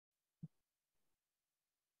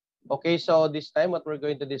Okay, so this time what we're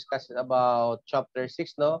going to discuss is about chapter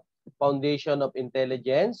 6, no? Foundation of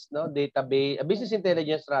intelligence, no? Database, business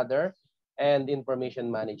intelligence rather, and information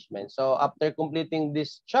management. So after completing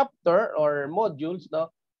this chapter or modules,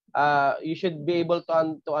 no, you should be able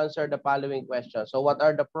to answer the following questions. So what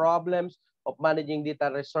are the problems of managing data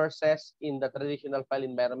resources in the traditional file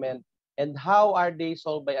environment, and how are they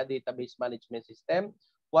solved by a database management system?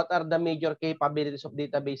 What are the major capabilities of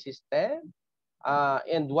database system?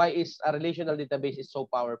 And why is a relational database is so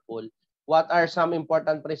powerful? What are some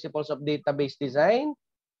important principles of database design?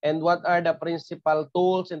 And what are the principal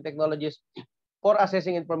tools and technologies for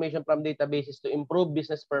assessing information from databases to improve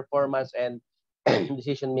business performance and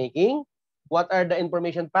decision making? What are the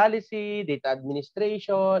information policy, data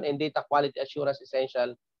administration, and data quality assurance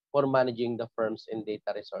essential for managing the firms and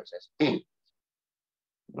data resources?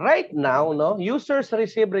 Right now, no, users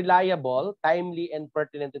receive reliable, timely, and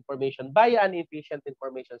pertinent information via an efficient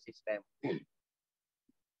information system.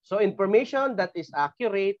 So information that is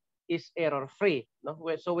accurate is error-free. No?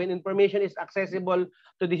 So when information is accessible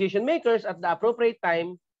to decision makers at the appropriate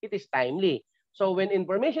time, it is timely. So when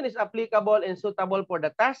information is applicable and suitable for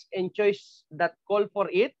the task and choice that call for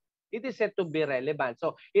it, it is said to be relevant.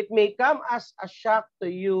 So it may come as a shock to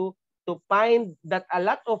you to find that a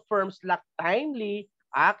lot of firms lack timely,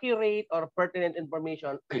 accurate, or pertinent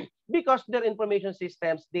information because their information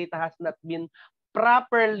systems data has not been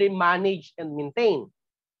properly managed and maintained.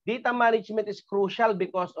 Data management is crucial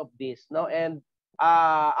because of this, no? And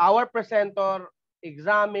our presenter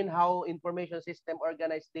examine how information system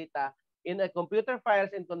organize data in a computer files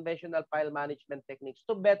and conventional file management techniques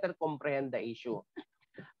to better comprehend the issue.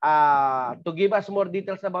 To give us more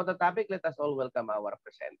details about the topic, let us all welcome our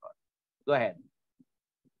presenter. Go ahead.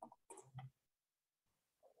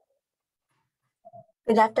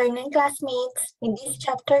 Good afternoon, classmates. In this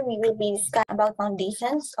chapter, we will be discussing about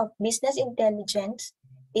foundations of business intelligence,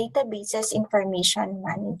 databases, information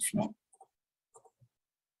management.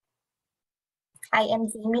 I am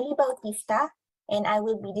Jamie Bautista, and I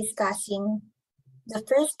will be discussing the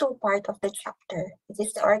first two parts of the chapter. It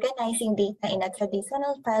is the organizing data in a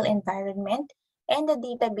traditional file environment and the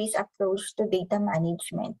database approach to data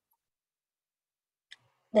management.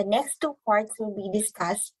 The next two parts will be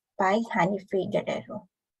discussed by Hanifrey Guerrero.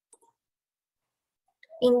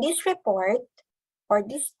 In this report, or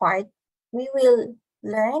this part, we will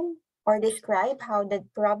learn or describe how the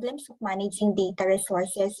problems of managing data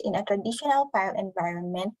resources in a traditional file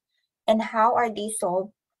environment and how are they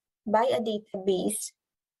solved by a database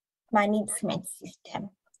management system.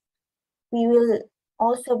 We will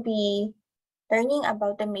also be learning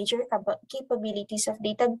about the major capabilities of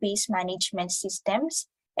database management systems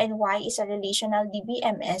and why is a relational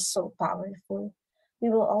DBMS so powerful. We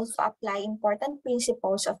will also apply important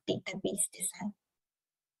principles of database design.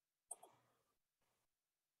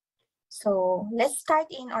 So let's start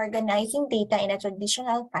in organizing data in a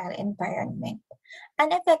traditional file environment.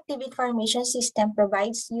 An effective information system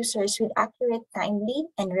provides users with accurate, timely,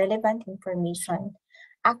 and relevant information.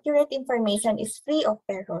 Accurate information is free of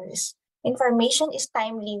errors. Information is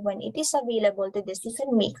timely when it is available to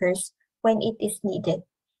decision makers when it is needed.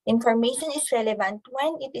 Information is relevant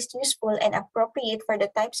when it is useful and appropriate for the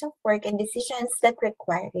types of work and decisions that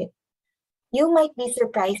require it. You might be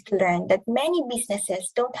surprised to learn that many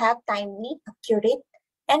businesses don't have timely, accurate,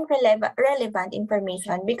 and relevant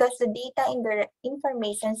information because the data in their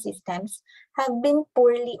information systems have been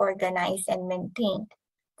poorly organized and maintained.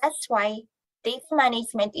 That's why data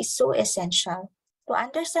management is so essential. To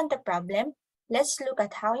understand the problem, let's look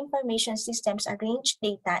at how information systems arrange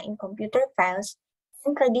data in computer files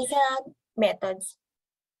and traditional methods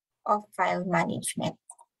of file management.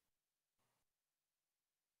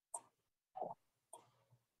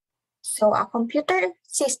 So a computer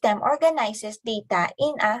system organizes data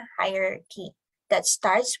in a hierarchy that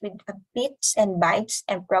starts with bits and bytes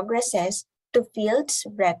and progresses to fields,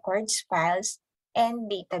 records, files, and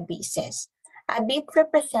databases. A bit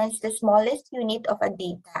represents the smallest unit of a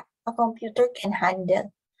data a computer can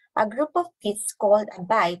handle. A group of bits called a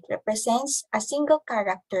byte represents a single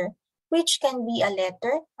character, which can be a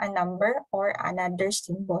letter, a number, or another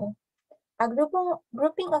symbol. A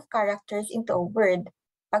grouping of characters into a word,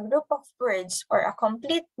 a group of words, or a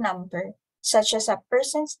complete number, such as a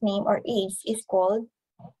person's name or age, is called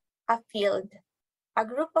a field. A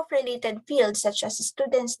group of related fields, such as a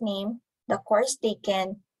student's name, the course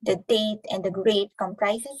taken, the date, and the grade,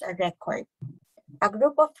 comprises a record. A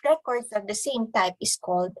group of records of the same type is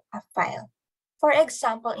called a file. For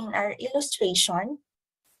example, in our illustration,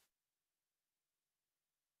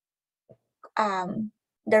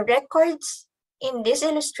 the records in this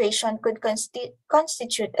illustration could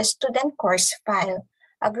constitute a student course file.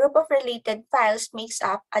 A group of related files makes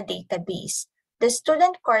up a database. The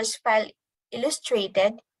student course file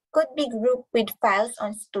illustrated could be grouped with files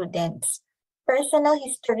on students, personal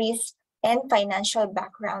histories, and financial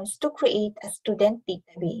backgrounds to create a student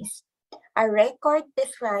database. A record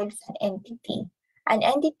describes an entity. An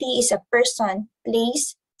entity is a person,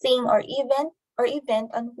 place, thing, or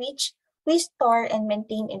event on which we store and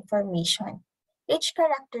maintain information. Each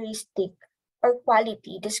characteristic or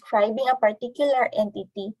quality describing a particular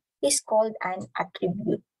entity is called an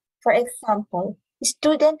attribute. For example,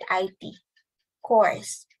 student ID,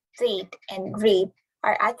 course, rate, and grade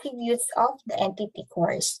are attributes of the entity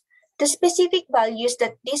course. The specific values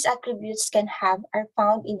that these attributes can have are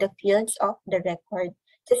found in the fields of the record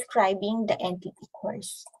describing the entity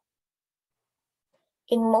course.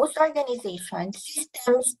 In most organizations,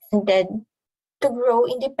 systems tended to grow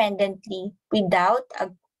independently without a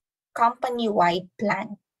company-wide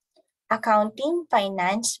plan. Accounting,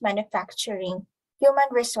 finance, manufacturing, human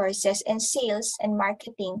resources, and sales and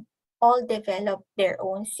marketing all develop their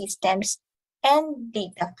own systems and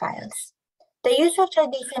data files. The use of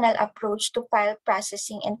traditional approach to file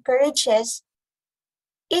processing encourages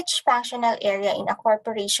each functional area in a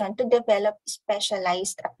corporation to develop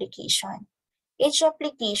specialized application. Each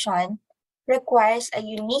application requires a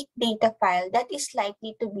unique data file that is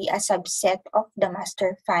likely to be a subset of the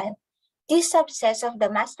master file. These subsets of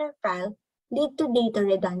the master file lead to data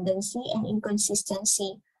redundancy and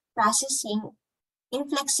inconsistency, processing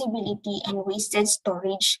inflexibility, and wasted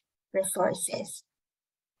storage resources.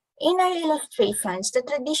 In our illustrations, the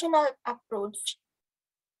traditional approach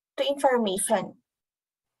to information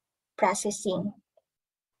processing.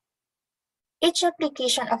 Each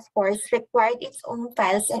application, of course, required its own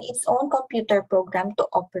files and its own computer program to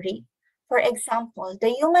operate. For example,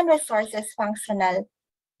 the human resources functional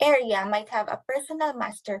area might have a personal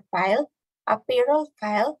master file, a payroll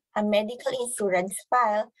file, a medical insurance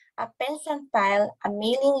file, a pension file, a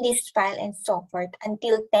mailing list file, and so forth,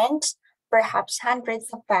 until tens, perhaps hundreds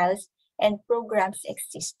of files and programs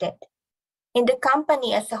existed. In the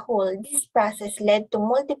company as a whole, this process led to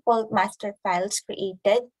multiple master files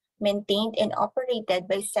created, maintained, and operated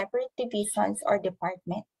by separate divisions or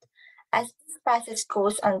departments. As this process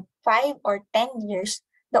goes on 5 or 10 years,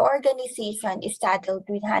 the organization is saddled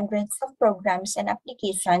with hundreds of programs and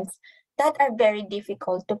applications that are very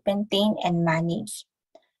difficult to maintain and manage.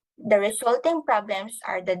 The resulting problems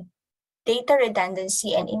are the data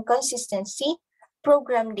redundancy and inconsistency,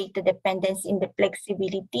 program data dependence in the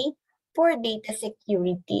flexibility, poor data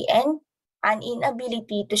security, and an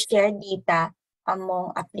inability to share data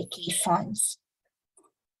among applications.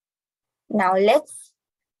 Now let's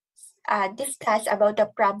discuss about the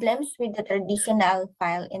problems with the traditional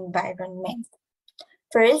file environment.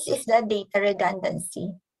 First is the data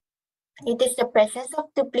redundancy. It is the presence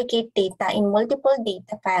of duplicate data in multiple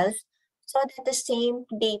data files so that the same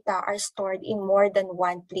data are stored in more than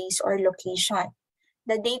one place or location.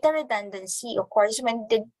 The data redundancy occurs when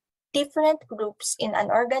the different groups in an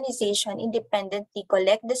organization independently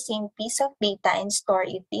collect the same piece of data and store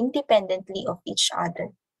it independently of each other.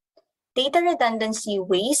 Data redundancy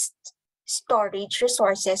wastes storage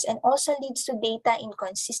resources and also leads to data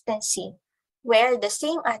inconsistency, where the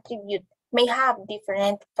same attribute may have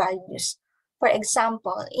different values. For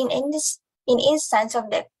example, in instance of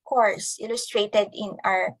the course illustrated in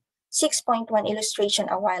our 6.1 illustration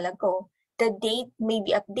a while ago, the date may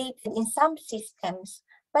be updated in some systems,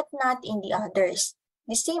 but not in the others.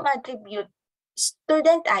 The same attribute,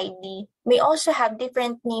 student ID, may also have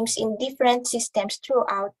different names in different systems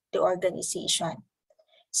throughout the organization.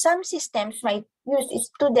 Some systems might use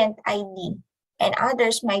student ID, and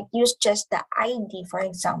others might use just the ID, for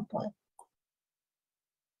example.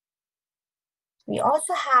 We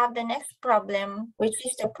also have the next problem, which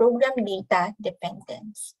is the program data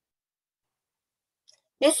dependence.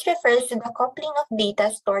 This refers to the coupling of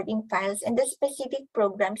data stored in files and the specific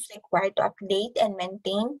programs required to update and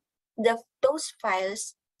maintain those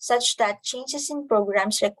files such that changes in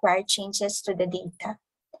programs require changes to the data.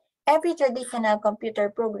 Every traditional computer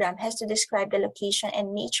program has to describe the location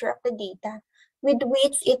and nature of the data with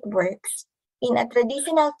which it works. In a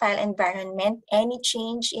traditional file environment, any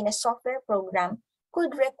change in a software program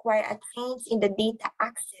could require a change in the data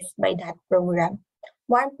accessed by that program.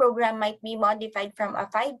 One program might be modified from a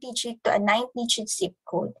 5-digit to a 9-digit zip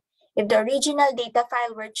code. If the original data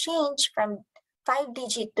file were changed from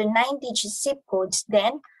 5-digit to 9-digit zip codes,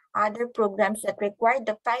 then other programs that required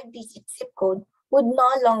the 5-digit zip code would no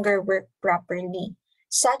longer work properly.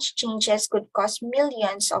 Such changes could cost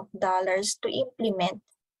millions of dollars to implement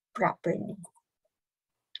properly.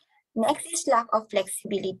 Next is lack of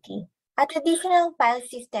flexibility. A traditional file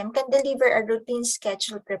system can deliver a routine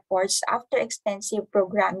scheduled reports after extensive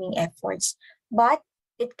programming efforts, but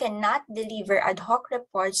it cannot deliver ad hoc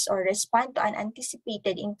reports or respond to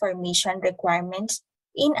unanticipated information requirements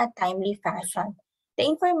in a timely fashion. The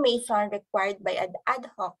information required by an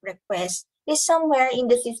ad hoc request is somewhere in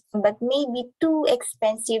the system but may be too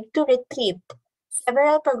expensive to retrieve.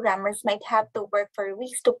 Several programmers might have to work for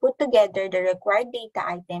weeks to put together the required data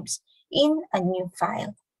items in a new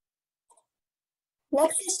file.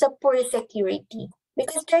 Next is the poor security.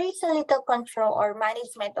 Because there is a little control or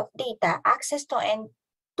management of data, access to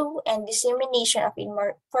and dissemination of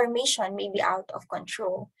information may be out of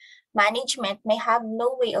control. Management may have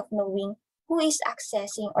no way of knowing who is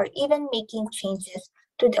accessing or even making changes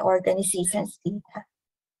to the organization's data.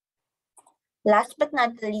 Last but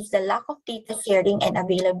not least, the lack of data sharing and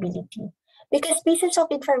availability. Because pieces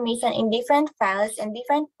of information in different files and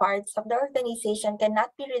different parts of the organization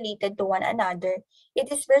cannot be related to one another,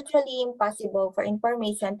 it is virtually impossible for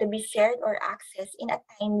information to be shared or accessed in a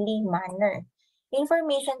timely manner.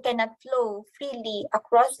 Information cannot flow freely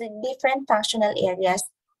across the different functional areas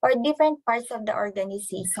or different parts of the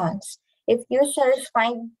organizations. If users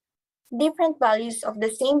find different values of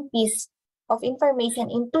the same piece of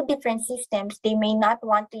information in two different systems, they may not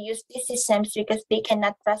want to use these systems because they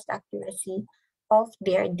cannot trust accuracy of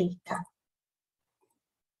their data.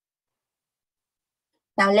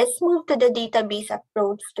 Now let's move to the database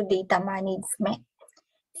approach to data management.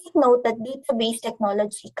 Take note that database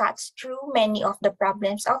technology cuts through many of the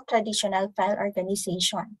problems of traditional file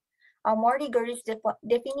organization. A more rigorous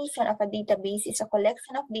definition of a database is a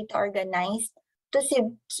collection of data organized to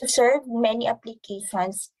serve many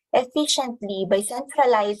applications efficiently by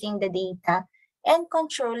centralizing the data and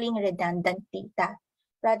controlling redundant data.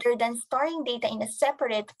 Rather than storing data in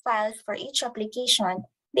separate files for each application,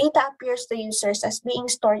 data appears to users as being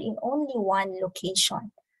stored in only one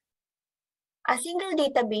location. A single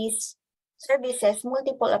database services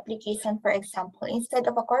multiple applications. For example, instead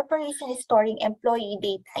of a corporation storing employee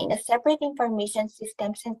data in a separate information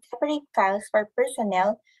systems and separate files for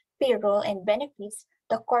personnel, payroll, and benefits,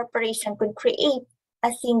 the corporation could create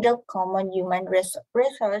a single common human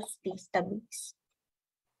resource database.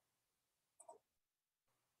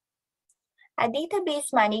 A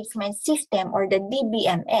database management system, or the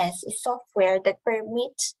DBMS, is software that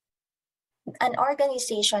permits an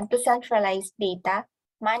organization to centralize data,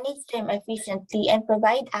 manage them efficiently, and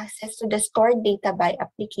provide access to the stored data by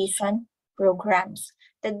application programs.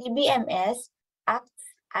 The DBMS acts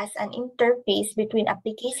as an interface between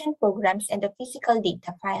application programs and the physical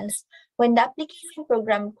data files. When the application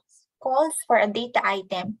program calls for a data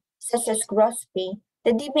item, such as gross pay,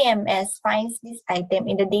 the DBMS finds this item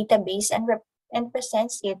in the database and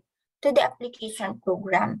presents it to the application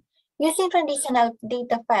program. Using traditional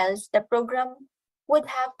data files, the program would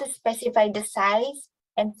have to specify the size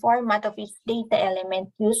and format of each data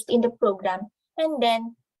element used in the program and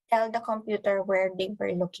then tell the computer where they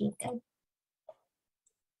were located.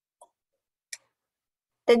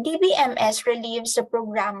 The DBMS relieves the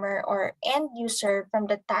programmer or end user from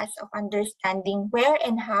the task of understanding where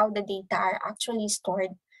and how the data are actually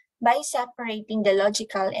stored by separating the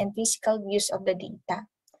logical and physical views of the data.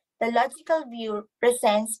 The logical view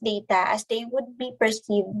presents data as they would be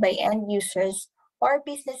perceived by end users or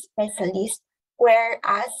business specialists,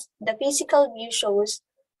 whereas the physical view shows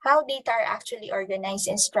how data are actually organized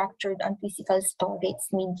and structured on physical storage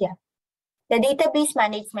media. The database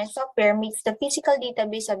management software makes the physical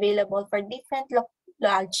database available for different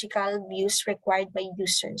logical views required by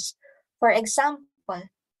users. For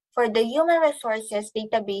example, for the human resources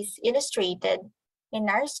database illustrated in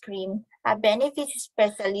our screen, a benefits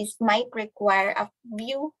specialist might require a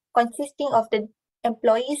view consisting of the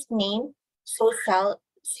employee's name, social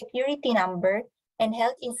security number, and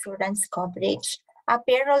health insurance coverage. A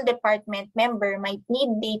payroll department member might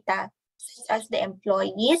need data such as the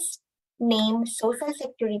employee's name, social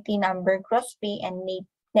security number, gross pay, and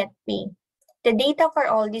net pay. The data for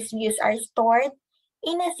all these views are stored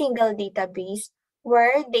in a single database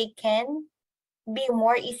where they can be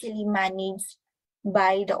more easily managed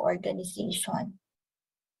by the organization.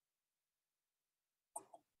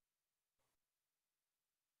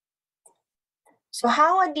 So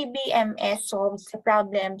how a DBMS solves the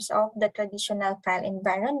problems of the traditional file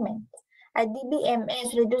environment? A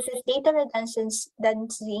DBMS reduces data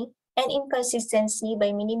redundancy and inconsistency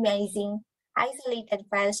by minimizing isolated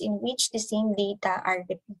files in which the same data are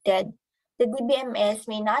repeated. The DBMS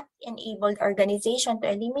may not enable the organization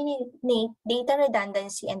to eliminate data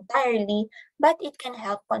redundancy entirely, but it can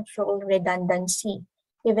help control redundancy.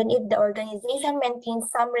 Even if the organization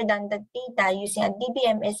maintains some redundant data, using a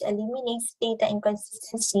DBMS eliminates data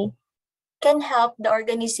inconsistency, can help the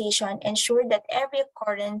organization ensure that every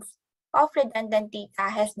occurrence of redundant data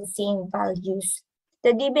has the same values.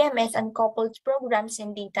 The DBMS uncouples programs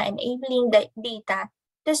and data, enabling the data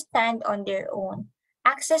to stand on their own.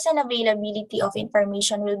 Access and availability of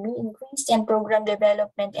information will be increased and program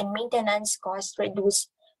development and maintenance costs reduced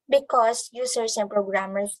because users and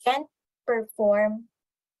programmers can perform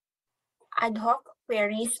ad hoc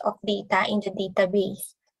queries of data in the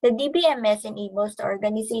database. The DBMS enables the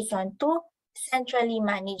organization to centrally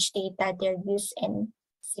manage data, their use, and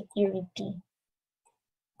security.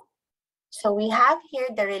 So we have here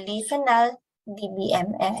the relational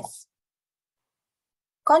DBMS.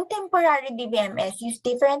 Contemporary DBMS use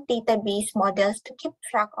different database models to keep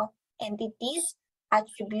track of entities,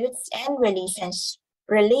 attributes, and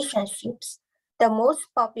relationships. The most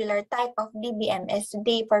popular type of DBMS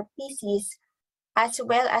today for PCs as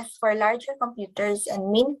well as for larger computers and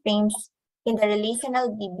mainframes is the relational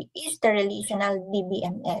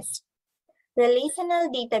DBMS. Relational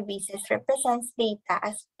databases represents data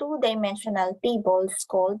as two-dimensional tables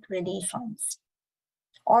called relations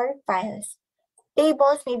or files.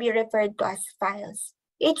 Tables may be referred to as files.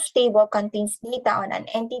 Each table contains data on an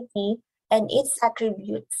entity and its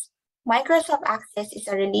attributes. Microsoft Access is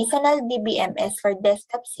a relational DBMS for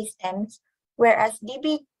desktop systems, whereas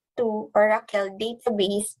DB2 Oracle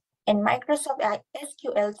Database and Microsoft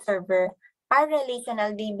SQL Server are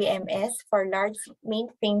relational DBMS for large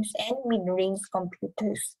mainframes and mid-range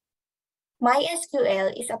computers.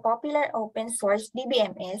 MySQL is a popular open-source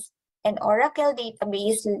DBMS, and Oracle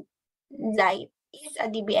Database Lite is a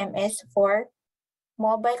DBMS for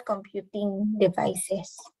mobile computing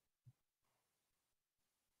devices.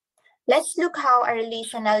 Let's look how a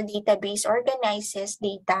relational database organizes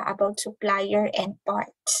data about supplier and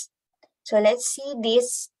parts. So let's see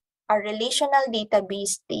these are relational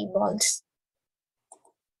database tables.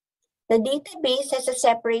 The database has a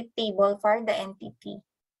separate table for the entity,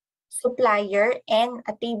 supplier, and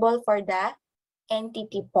a table for the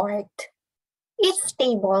entity part. Each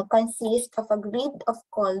table consists of a grid of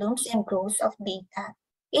columns and rows of data.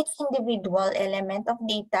 Each individual element of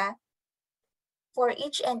data for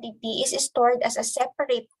each entity is stored as a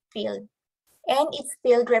separate field, and each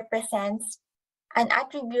field represents an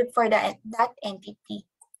attribute for that entity.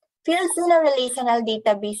 Fields in a relational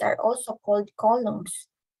database are also called columns.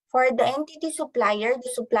 For the entity supplier,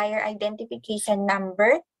 the supplier identification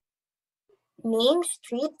number, name,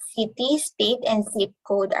 street, city, state, and zip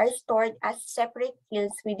code are stored as separate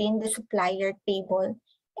fields within the supplier table,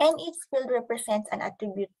 and each field represents an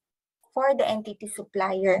attribute for the entity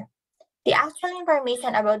supplier. The actual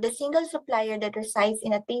information about the single supplier that resides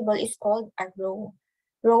in a table is called a row.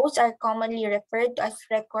 Rows are commonly referred to as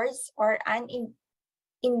records or in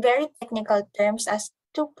very technical terms as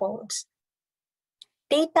tuples.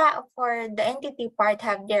 Data for the entity part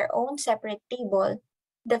have their own separate table.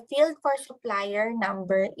 The field for supplier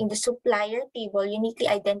number in the supplier table uniquely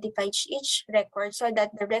identifies each record so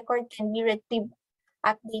that the record can be retrieved,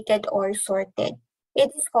 updated, or sorted.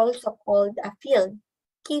 It is also called a field,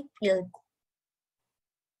 key field.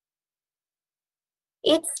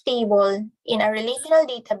 Each table in a relational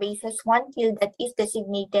database has one field that is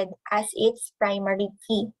designated as its primary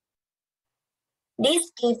key.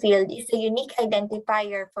 This key field is a unique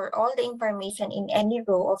identifier for all the information in any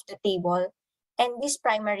row of the table, and this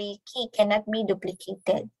primary key cannot be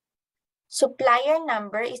duplicated. Supplier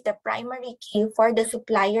number is the primary key for the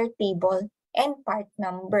supplier table and part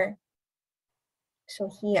number.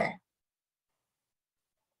 So here.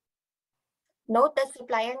 Note that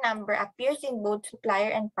supplier number appears in both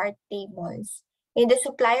supplier and part tables. In the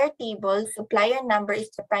supplier table, supplier number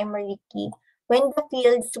is the primary key when the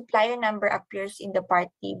field supplier number appears in the part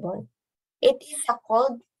table. It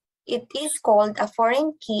is called a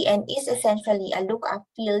foreign key and is essentially a lookup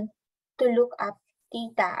field to look up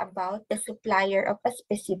data about the supplier of a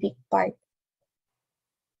specific part.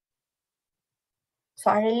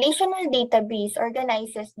 So a relational database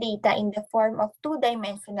organizes data in the form of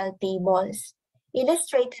two-dimensional tables.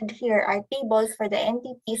 Illustrated here are tables for the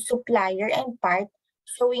entity supplier and part,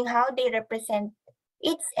 showing how they represent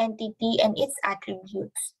its entity and its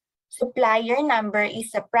attributes. Supplier number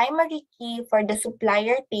is the primary key for the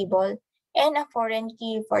supplier table and a foreign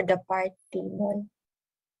key for the part table.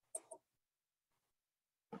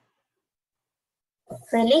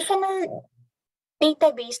 Relational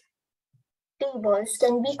database tables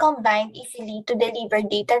can be combined easily to deliver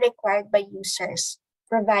data required by users,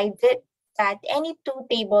 provided that any two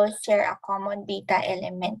tables share a common data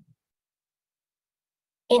element.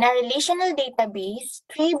 In a relational database,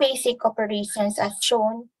 three basic operations as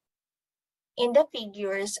shown in the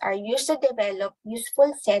figures are used to develop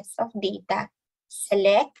useful sets of data: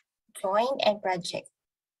 select, join, and project.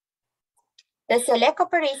 The select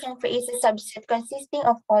operation creates a subset consisting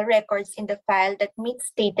of all records in the file that meet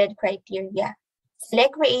stated criteria.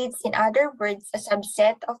 Select creates, in other words, a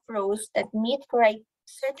subset of rows that meet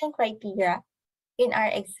certain criteria. In our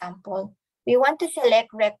example, we want to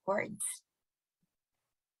select records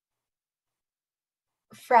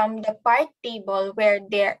from the part table where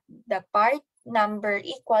the part number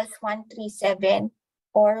equals 137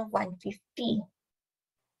 or 150.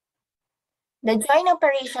 The join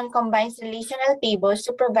operation combines relational tables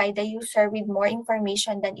to provide the user with more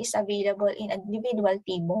information than is available in individual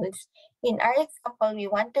tables. In our example, we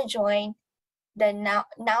want to join the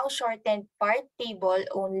now shortened part table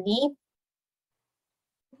only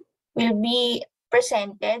will be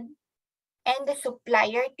presented and the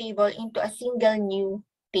supplier table into a single new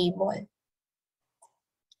table.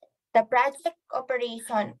 The project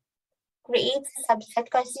operation creates a subset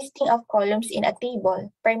consisting of columns in a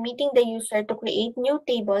table, permitting the user to create new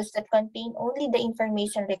tables that contain only the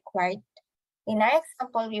information required. In our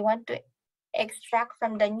example, we want to extract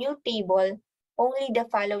from the new table only the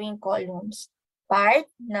following columns: part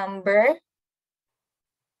number,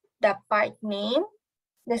 the part name,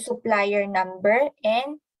 the supplier number,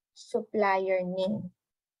 and supplier name.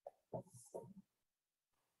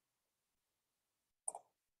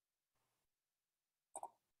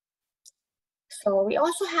 So we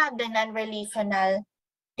also have the non-relational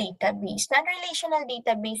database. Non-relational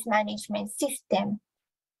database management system,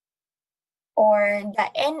 or the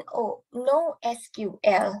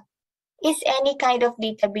NoSQL, is any kind of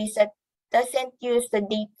database that doesn't use the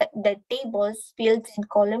tables, fields, and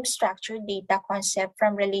column structure data concept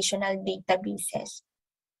from relational databases.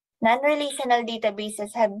 Non-relational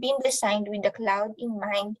databases have been designed with the cloud in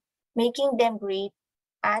mind, making them great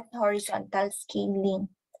at horizontal scaling.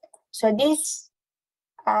 So this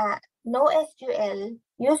NoSQL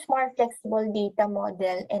use more flexible data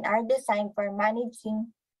model and are designed for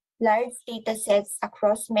managing large data sets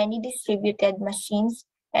across many distributed machines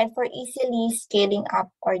and for easily scaling up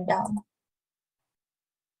or down.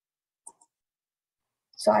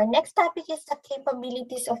 So our next topic is the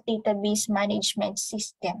capabilities of database management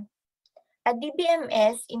system. A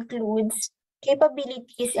DBMS includes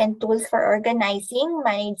capabilities and tools for organizing,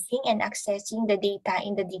 managing, and accessing the data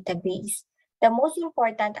in the database. The most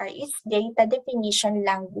important are its data definition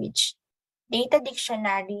language, data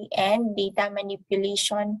dictionary, and data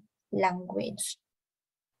manipulation language.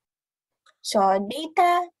 So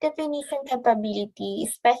data definition capability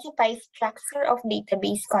specifies structure of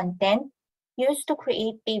database content used to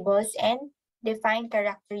create tables and define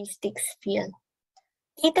characteristics field.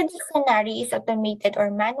 Data dictionary is automated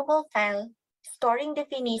or manual file storing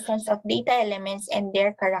definitions of data elements and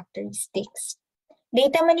their characteristics.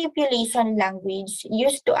 Data manipulation language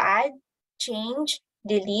used to add, change,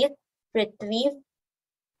 delete, retrieve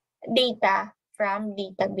data from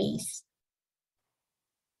database.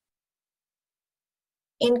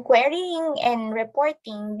 In querying and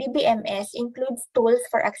reporting, DBMS includes tools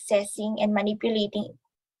for accessing and manipulating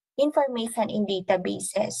information in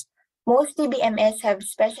databases. Most DBMS have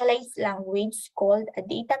specialized language called a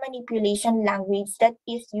data manipulation language that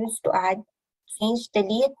is used to add, change,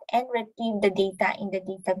 delete, and retrieve the data in the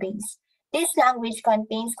database. This language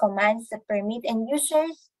contains commands that permit end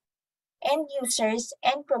users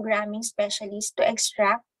and programming specialists to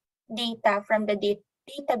extract data from the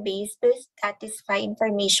database to satisfy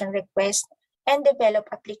information requests and develop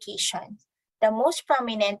applications. The most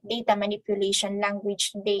prominent data manipulation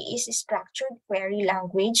language today is Structured Query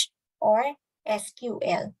Language, or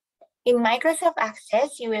SQL. In Microsoft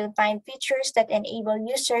Access, you will find features that enable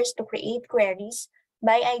users to create queries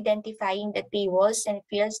by identifying the tables and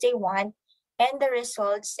fields they want and the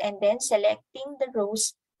results, and then selecting the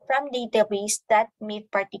rows from database that meet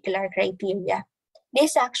particular criteria.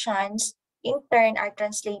 These actions, in turn, are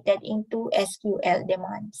translated into SQL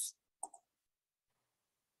demands.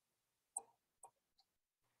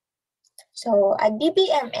 So a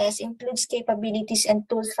DBMS includes capabilities and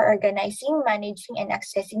tools for organizing, managing, and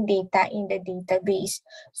accessing data in the database.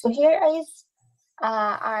 So here is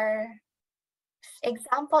our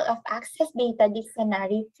example of Access Data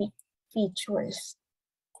Dictionary features.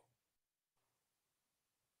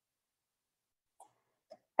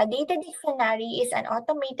 A data dictionary is an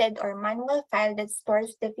automated or manual file that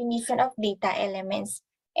stores definition of data elements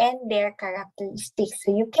and their characteristics.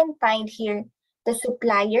 So you can find here the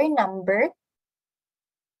supplier number,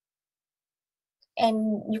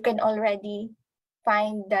 and you can already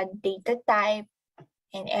find the data type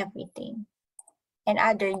and everything, and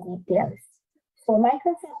other details. So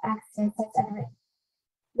Microsoft Access has a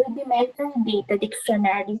rudimentary data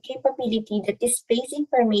dictionary capability that displays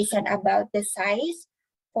information about the size,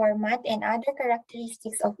 format, and other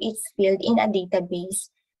characteristics of each field in a database.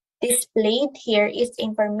 Displayed here is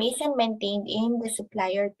information maintained in the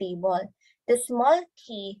supplier table. The small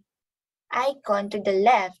key icon to the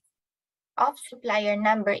left of supplier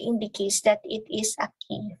number indicates that it is a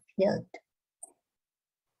key field.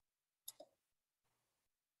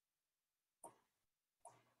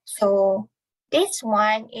 So this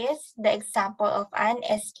one is the example of an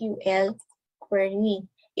SQL query.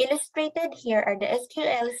 Illustrated here are the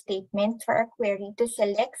SQL statements for a query to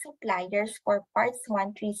select suppliers for parts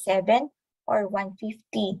 137 or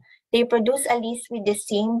 150. They produce a list with the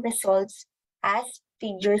same results as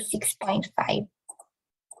figure 6.5.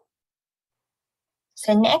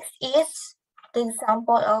 So next is the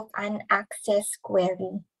example of an access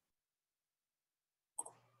query.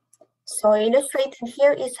 So illustrated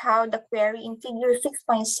here is how the query in figure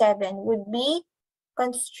 6.7 would be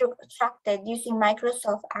constructed using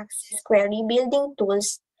Microsoft Access Query Building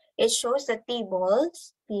Tools. It shows the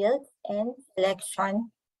tables, fields, and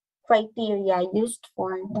selection criteria used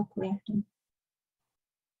for the query.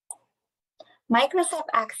 Microsoft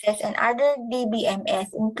Access and other DBMS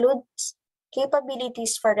includes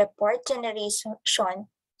capabilities for report generation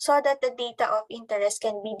so that the data of interest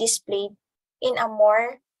can be displayed in a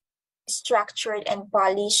more structured and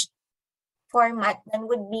polished format than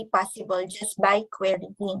would be possible just by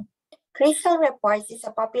querying. Crystal Reports is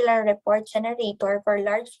a popular report generator for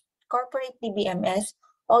large corporate DBMS,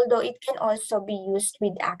 although it can also be used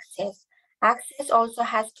with Access. Access also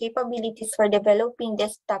has capabilities for developing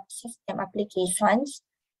desktop system applications.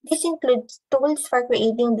 This includes tools for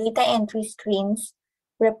creating data entry screens,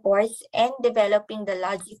 reports, and developing the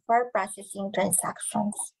logic for processing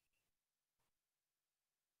transactions.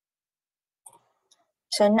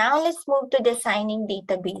 So now let's move to designing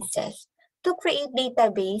databases. To create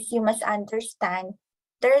database, you must understand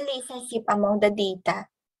the relationship among the data,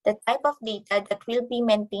 the type of data that will be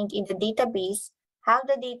maintained in the database, how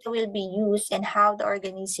the data will be used, and how the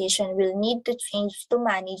organization will need to change to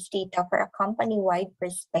manage data for a company-wide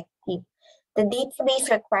perspective. The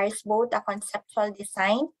database requires both a conceptual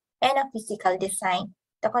design and a physical design.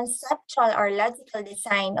 The conceptual or logical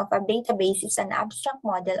design of a database is an abstract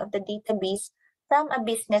model of the database from a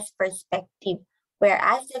business perspective,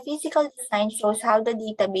 whereas the physical design shows how the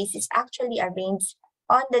database is actually arranged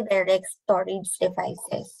on the direct storage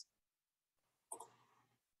devices.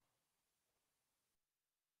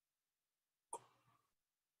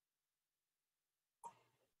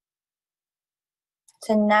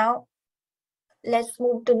 So now, let's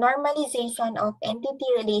move to normalization of entity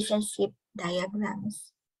relationship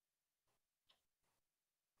diagrams.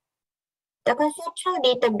 The conceptual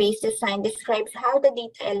database design describes how the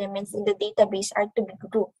data elements in the database are to be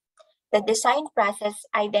grouped. The design process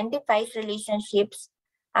identifies relationships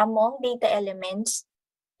among data elements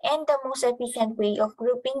and the most efficient way of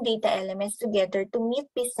grouping data elements together to meet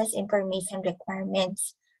business information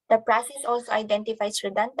requirements. The process also identifies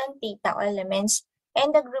redundant data elements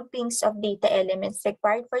and the groupings of data elements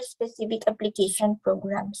required for specific application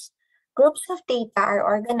programs. Groups of data are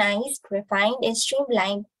organized, refined, and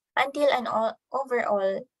streamlined until an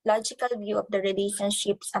overall logical view of the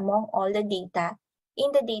relationships among all the data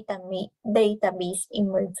in the database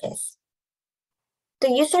emerges.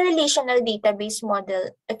 To use a relational database model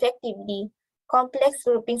effectively, complex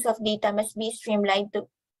groupings of data must be streamlined to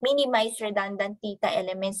minimize redundant data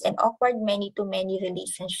elements and awkward many-to-many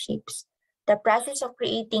relationships. The process of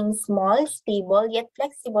creating small, stable, yet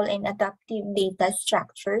flexible and adaptive data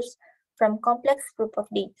structures from complex group of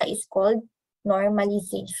data is called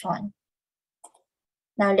normalization.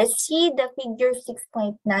 Now let's see the figure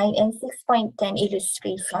 6.9 and 6.10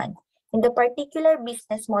 illustration. In the particular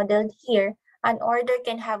business model here, an order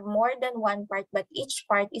can have more than one part, but each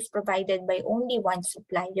part is provided by only one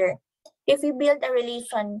supplier. If we build a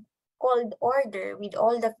relation called order with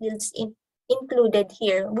all the fields included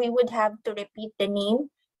here, we would have to repeat the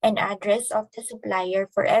name and address of the supplier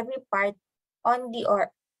for every part on the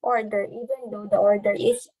order, even though the order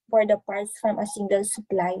is for the parts from a single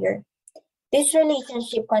supplier. This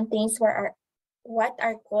relationship contains what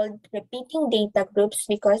are called repeating data groups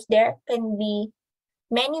because there can be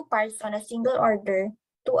many parts on a single order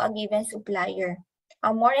to a given supplier.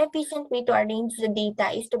 A more efficient way to arrange the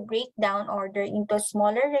data is to break down order into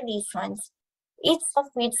smaller relations, each of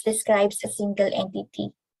which describes a single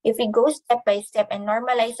entity. If we go step by step and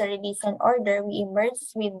normalize the relation order, we emerge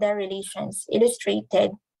with the relations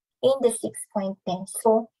illustrated in the 6.10.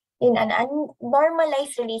 So In an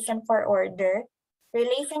normalized relation for order,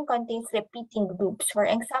 relation contains repeating groups. For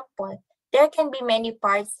example, there can be many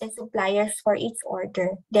parts and suppliers for each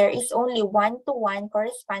order. There is only one-to-one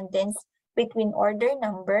correspondence between order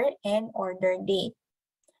number and order date.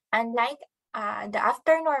 Unlike the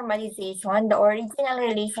after normalization, the original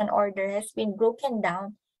relation order has been broken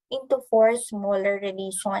down into 4 smaller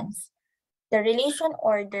relations. The relation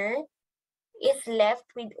order is left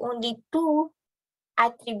with only 2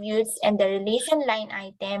 attributes and the relation line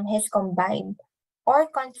item has combined or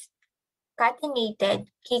concatenated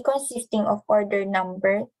key consisting of order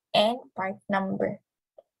number and part number.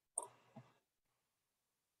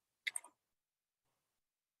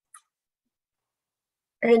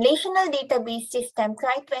 Relational database system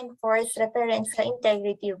try to enforce referential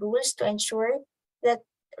integrity rules to ensure that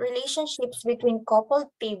relationships between coupled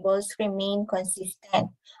tables remain consistent.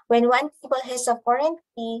 When one table has a foreign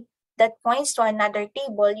key that points to another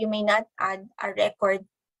table, you may not add a record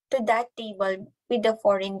to that table with the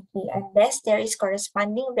foreign key unless there is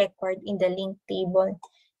corresponding record in the linked table.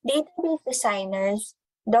 Database designers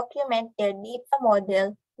document their data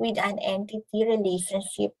model with an entity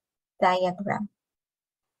relationship diagram.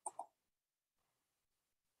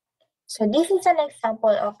 So this is an example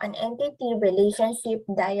of an entity relationship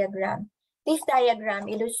diagram. This diagram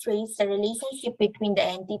illustrates the relationship between the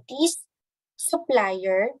entities,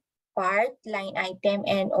 supplier, part, line item,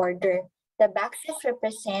 and order. The boxes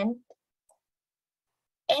represent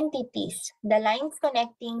entities. The lines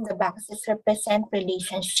connecting the boxes represent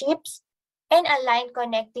relationships, and a line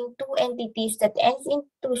connecting 2 entities that ends in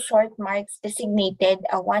 2 short marks designated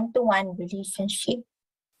a one-to-one relationship.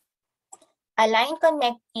 A line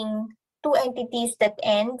connecting 2 entities that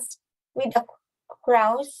ends with a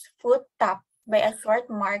crow's foot top by a short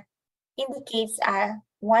mark indicates a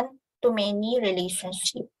one-to-many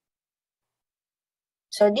relationship.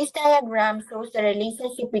 So this diagram shows the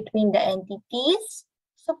relationship between the entities,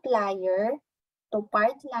 supplier, to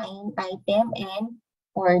part, line item, and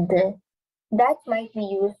order. That might be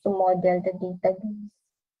used to model the database.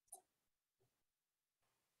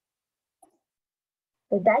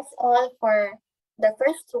 So that's all for the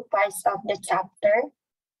first 2 parts of the chapter.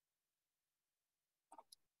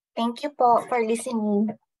 Thank you po for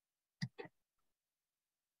listening.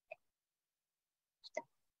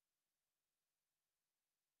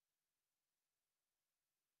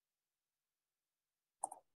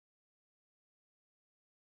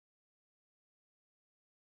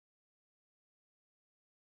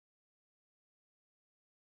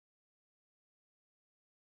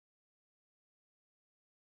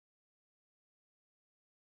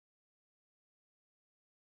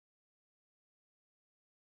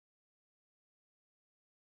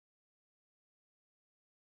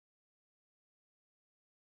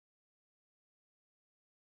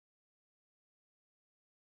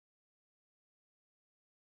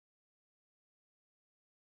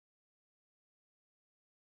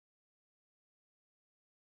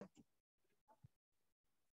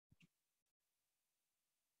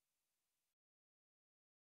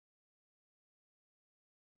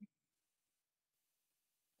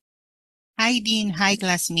 Hi Dean, hi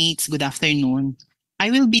classmates, good afternoon. I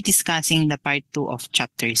will be discussing the part 2 of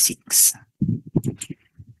chapter 6.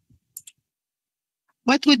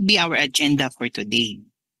 What would be our agenda for today?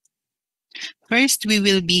 First, we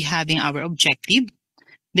will be having our objective.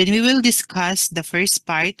 Then we will discuss the first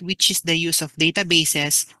part, which is the use of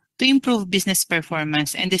databases to improve business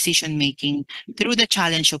performance and decision-making through the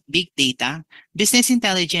challenge of big data, business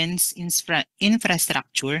intelligence,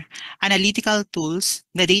 infrastructure, analytical tools,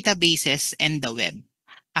 the databases, and the web.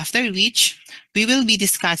 After which, we will be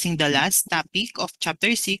discussing the last topic of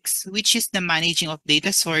chapter 6, which is the managing of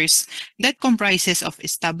data source that comprises of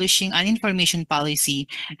establishing an information policy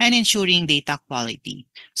and ensuring data quality.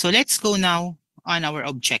 So let's go now on our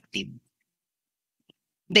objective.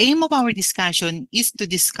 The aim of our discussion is to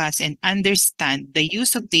discuss and understand the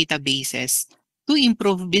use of databases to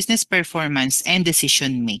improve business performance and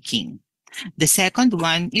decision-making. The second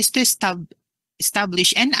one is to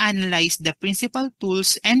establish and analyze the principal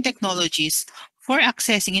tools and technologies for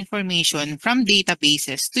accessing information from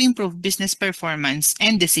databases to improve business performance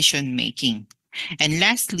and decision-making. And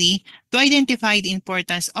lastly, to identify the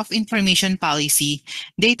importance of information policy,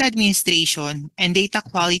 data administration, and data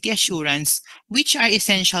quality assurance, which are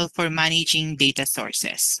essential for managing data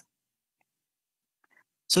sources.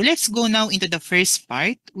 So let's go now into the first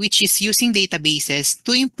part, which is using databases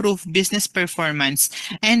to improve business performance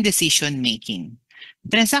and decision-making.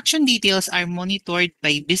 Transaction details are monitored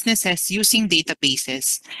by businesses using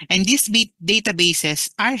databases, and these databases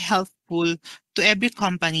are helpful to every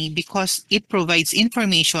company because it provides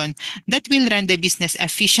information that will run the business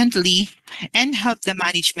efficiently and help the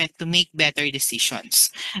management to make better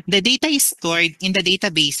decisions. The data is stored in the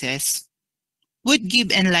databases would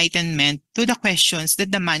give enlightenment to the questions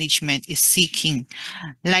that the management is seeking,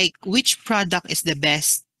 like which product is the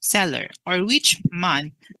best seller or which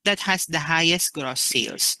month that has the highest gross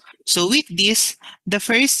sales. So with this, the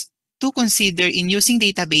first to consider in using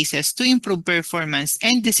databases to improve performance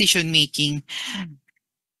and decision making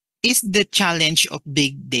is the challenge of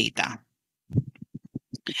big data.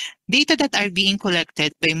 Data that are being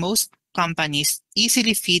collected by most companies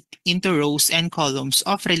easily fit into rows and columns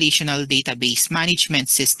of relational database management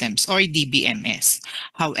systems or DBMS.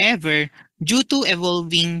 However, due to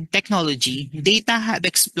evolving technology, data have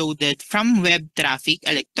exploded from web traffic,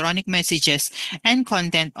 electronic messages, and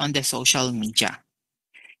content on the social media.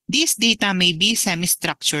 This data may be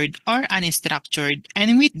semi-structured or unstructured,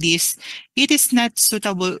 and with this, it is not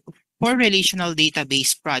suitable for relational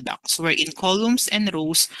database products wherein columns and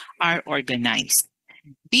rows are organized.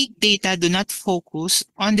 Big data do not focus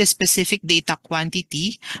on the specific data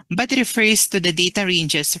quantity, but refers to the data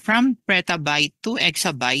ranges from petabyte to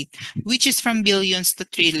exabyte, which is from billions to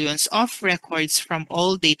trillions of records from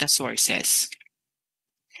all data sources.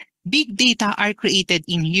 Big data are created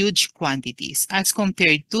in huge quantities as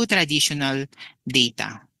compared to traditional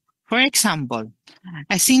data. For example,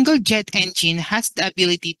 a single jet engine has the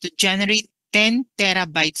ability to generate 10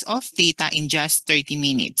 terabytes of data in just 30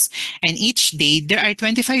 minutes. And each day, there are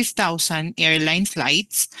 25,000 airline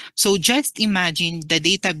flights. So just imagine the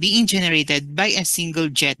data being generated by a single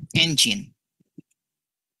jet engine.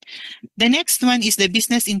 The next one is the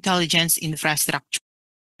business intelligence infrastructure.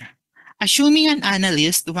 Assuming an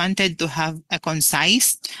analyst wanted to have a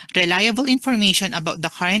concise, reliable information about the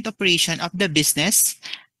current operation of the business,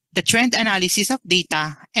 the trend analysis of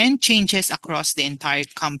data, and changes across the entire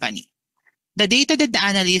company. The data that the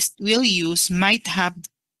analyst will use might have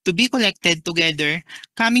to be collected together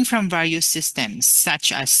coming from various systems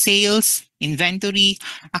such as sales, inventory,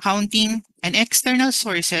 accounting, and external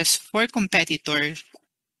sources for competitor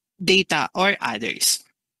data or others.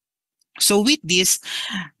 So with this,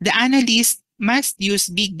 the analyst must use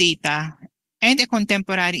big data and a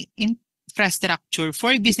contemporary infrastructure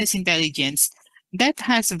for business intelligence that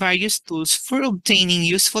has various tools for obtaining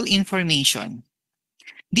useful information.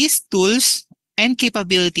 These tools and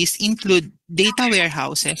capabilities include data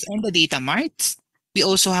warehouses and the data marts. We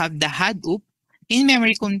also have the Hadoop,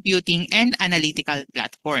 in-memory computing, and analytical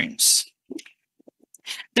platforms.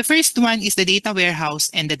 The first one is the data warehouse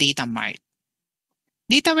and the data mart.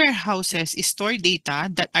 Data warehouses store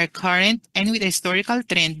data that are current and with a historical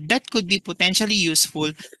trend that could be potentially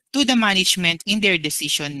useful to the management in their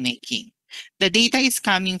decision making. The data is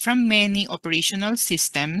coming from many operational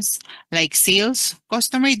systems like sales,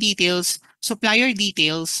 customer details, supplier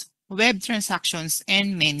details, web transactions,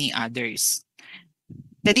 and many others.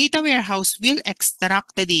 The data warehouse will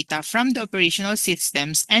extract the data from the operational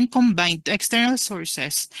systems and combine to external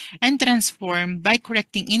sources and transform by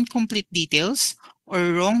correcting incomplete details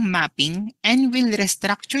or wrong mapping, and will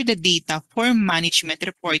restructure the data for management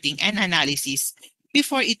reporting and analysis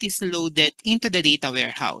before it is loaded into the data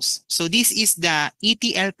warehouse. So this is the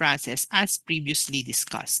ETL process as previously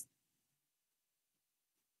discussed.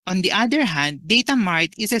 On the other hand, data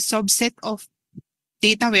mart is a subset of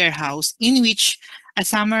data warehouse in which a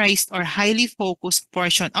summarized or highly focused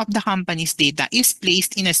portion of the company's data is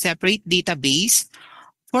placed in a separate database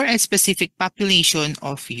for a specific population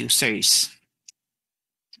of users.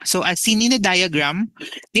 So as seen in the diagram,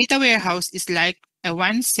 data warehouse is like a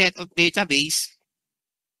one set of database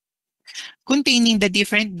containing the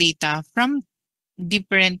different data from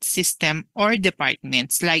different system or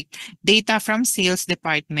departments like data from sales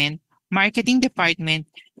department, marketing department,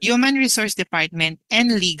 human resource department,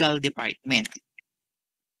 and legal department.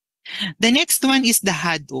 The next one is the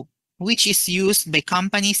Hadoop, which is used by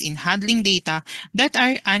companies in handling data that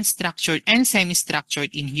are unstructured and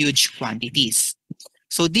semi-structured in huge quantities.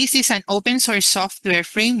 So this is an open source software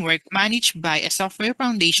framework managed by a software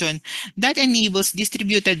foundation that enables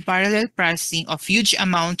distributed parallel processing of huge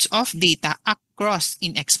amounts of data across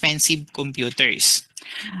inexpensive computers.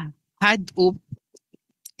 Hadoop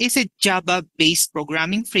is a Java-based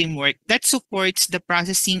programming framework that supports the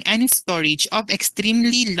processing and storage of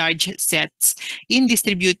extremely large sets in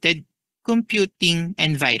distributed computing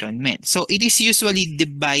environment. So it is usually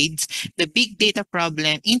divides the big data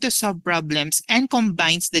problem into sub-problems and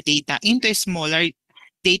combines the data into smaller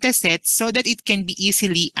data sets so that it can be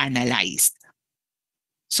easily analyzed.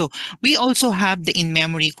 So we also have the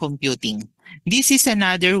in-memory computing. This is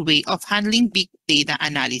another way of handling big data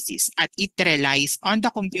analysis, as it relies on the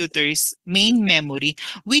computer's main memory,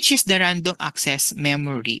 which is the random access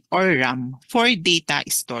memory or RAM for data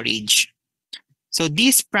storage. So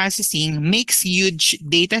this processing makes huge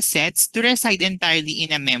data sets to reside entirely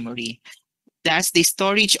in a memory. Thus, the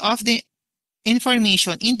storage of the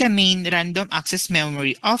information in the main random access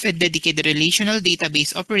memory of a dedicated relational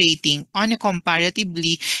database operating on a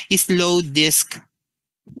comparatively slow disk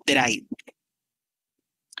drive.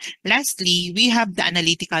 Lastly, we have the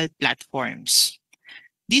analytical platforms.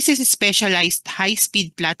 This is a specialized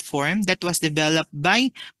high-speed platform that was developed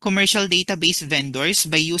by commercial database vendors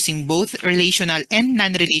by using both relational and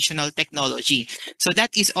non-relational technology. So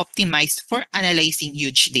that is optimized for analyzing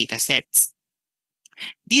huge datasets.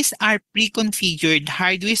 These are pre-configured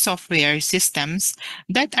hardware-software systems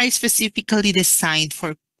that are specifically designed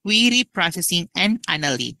for query processing and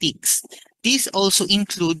analytics. These also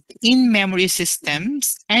include in-memory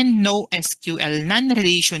systems and NoSQL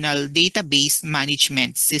non-relational database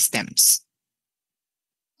management systems.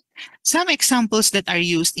 Some examples that are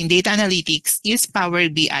used in data analytics is Power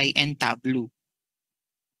BI and Tableau.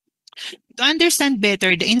 To understand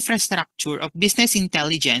better the infrastructure of business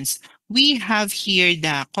intelligence, we have here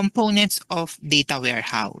the components of data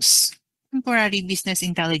warehouse. Contemporary business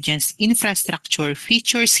intelligence infrastructure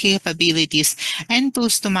features capabilities and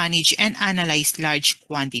tools to manage and analyze large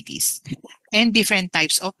quantities and different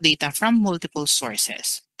types of data from multiple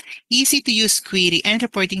sources. Easy-to-use query and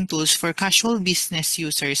reporting tools for casual business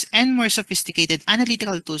users and more sophisticated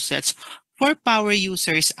analytical toolsets for power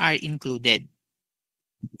users are included.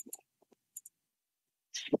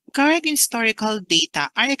 Current historical data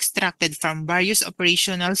are extracted from various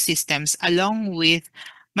operational systems along with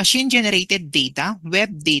machine-generated data,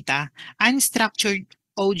 web data, unstructured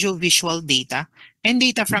audiovisual data, and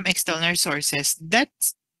data from external sources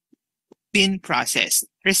that's been processed,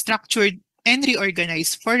 restructured, and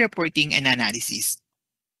reorganized for reporting and analysis.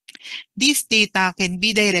 This data can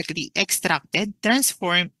be directly extracted,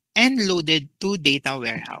 transformed, and loaded to data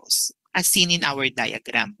warehouse, as seen in our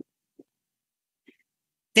diagram.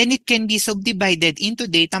 Then it can be subdivided into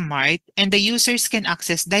data mart, and the users can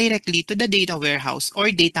access directly to the data warehouse or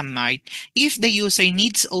data mart if the user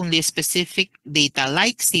needs only specific data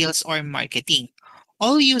like sales or marketing.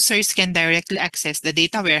 All users can directly access the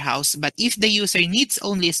data warehouse, but if the user needs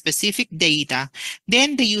only specific data,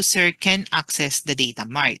 then the user can access the data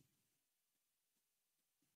mart.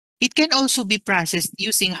 It can also be processed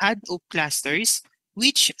using Hadoop clusters,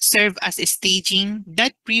 which serve as a staging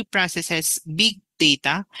that pre-processes big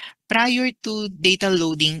data prior to data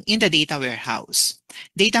loading in the data warehouse,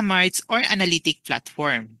 data marts, or analytic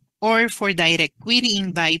platform, or for direct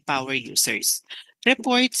querying by power users.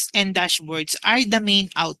 Reports and dashboards are the main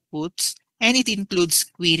outputs, and it includes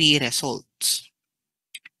query results.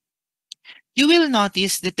 You will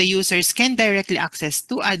notice that the users can directly access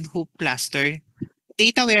to Hadoop cluster,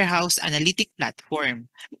 data warehouse analytic platform.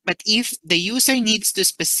 But if the user needs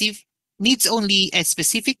only a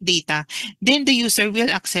specific data, then the user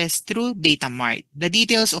will access through data mart. The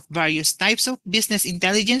details of various types of business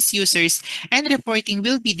intelligence users and reporting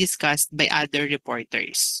will be discussed by other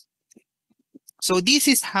reporters. So this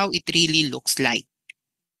is how it really looks like.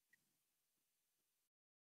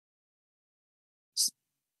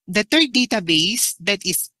 The third database that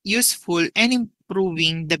is useful and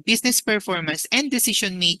improving the business performance and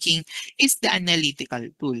decision-making is the analytical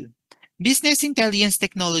tool. Business intelligence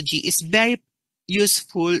technology is very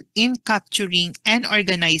useful in capturing and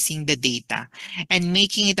organizing the data and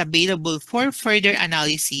making it available for further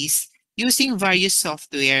analysis using various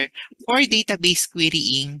software for database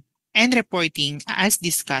querying and reporting as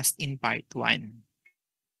discussed in part 1.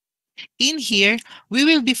 In here, we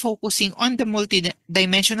will be focusing on the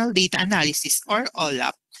multidimensional data analysis or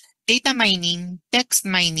OLAP, data mining, text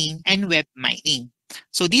mining, and web mining.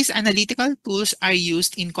 So these analytical tools are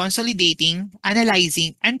used in consolidating,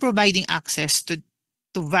 analyzing, and providing access to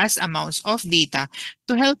vast amounts of data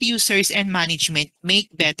to help users and management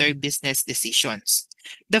make better business decisions.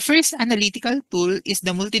 The first analytical tool is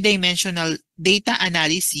the multidimensional data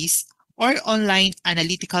analysis or online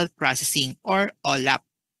analytical processing or OLAP.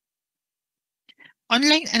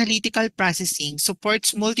 Online analytical processing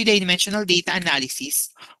supports multidimensional data analysis,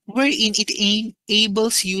 wherein it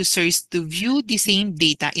enables users to view the same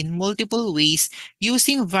data in multiple ways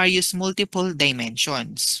using various multiple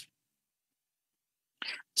dimensions.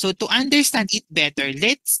 So to understand it better,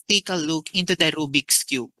 let's take a look into the Rubik's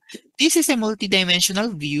Cube. This is a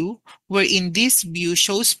multidimensional view wherein this view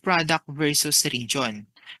shows product versus region.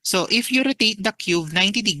 So if you rotate the cube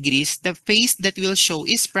 90 degrees, the face that will show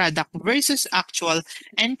is product versus actual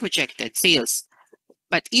and projected sales.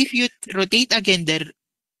 But if you rotate again the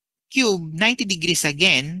cube 90 degrees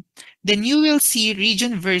again, then you will see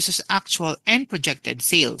region versus actual and projected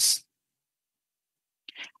sales.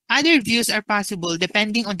 Other views are possible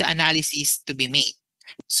depending on the analysis to be made.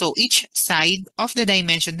 So each side of the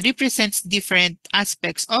dimension represents different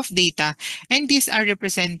aspects of data, and these are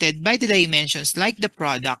represented by the dimensions like the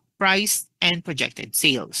product, price, and projected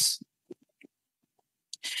sales.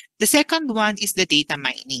 The second one is the data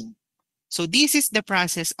mining. So this is the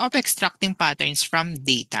process of extracting patterns from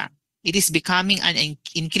data. It is becoming an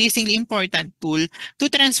increasingly important tool to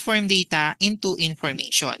transform data into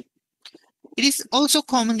information. It is also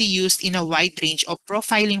commonly used in a wide range of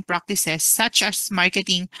profiling practices such as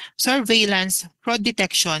marketing, surveillance, fraud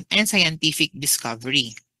detection, and scientific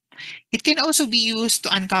discovery. It can also be used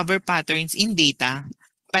to uncover patterns in data,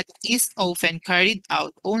 but is often carried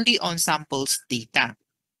out only on samples data.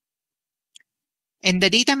 And the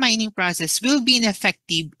data mining process will be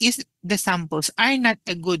ineffective if the samples are not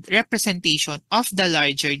a good representation of the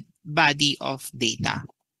larger body of data.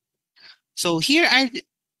 So here are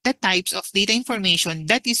the types of data information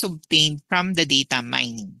that is obtained from the data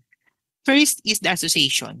mining. First is the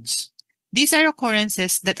associations. These are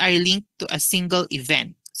occurrences that are linked to a single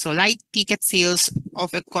event, so like ticket sales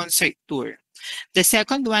of a concert tour. The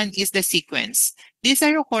second one is the sequence. These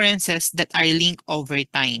are occurrences that are linked over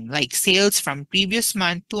time, like sales from previous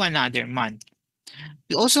month to another month.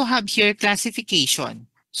 We also have here classification.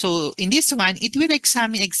 So in this one, it will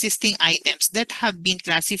examine existing items that have been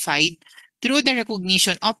classified through the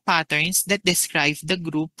recognition of patterns that describe the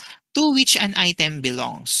group to which an item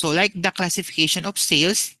belongs. So like the classification of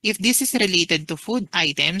sales, if this is related to food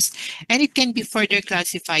items, and it can be further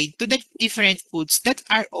classified to the different foods that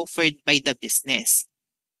are offered by the business.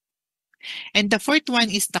 And the fourth one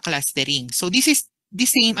is the clustering. So this is the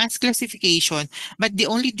same as classification, but the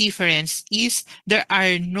only difference is there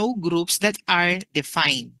are no groups that are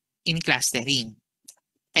defined in clustering.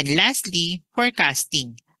 And lastly,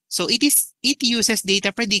 forecasting. So it uses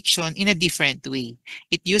data prediction in a different way.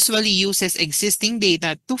 It usually uses existing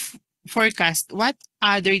data to forecast what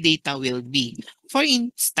other data will be. For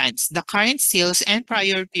instance, the current sales and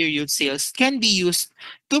prior period sales can be used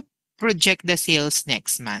to project the sales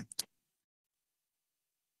next month.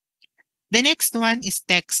 The next one is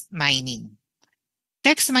text mining.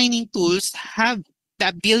 Text mining tools have the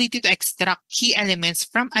ability to extract key elements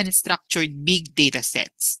from unstructured big data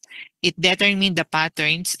sets. It determines the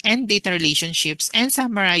patterns and data relationships and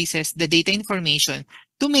summarizes the data information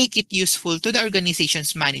to make it useful to the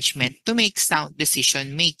organization's management to make sound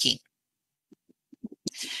decision making.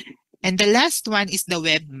 And the last one is the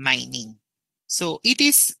web mining. So it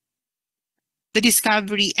is the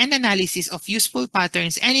discovery and analysis of useful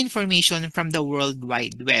patterns and information from the World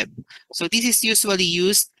Wide Web. So this is usually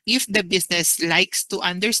used if the business likes to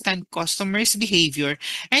understand customers' behavior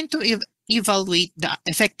and to evaluate the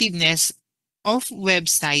effectiveness of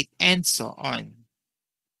website and so on.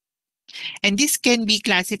 And this can be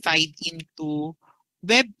classified into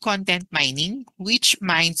web content mining, which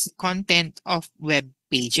mines content of web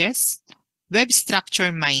pages, web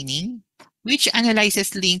structure mining, which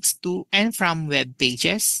analyzes links to and from web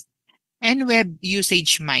pages, and web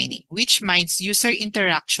usage mining, which mines user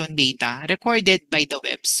interaction data recorded by the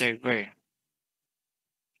web server.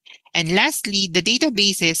 And lastly, the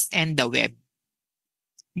databases and the web.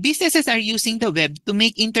 Businesses are using the web to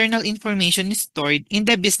make internal information stored in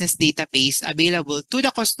the business database available to the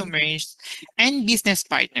customers and business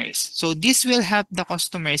partners. So this will help the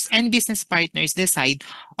customers and business partners decide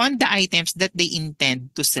on the items that they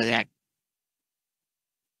intend to select.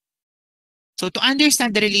 So to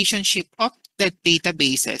understand the relationship of the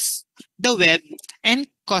databases, the web, and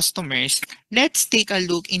customers, let's take a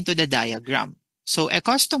look into the diagram. So a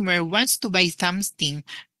customer wants to buy something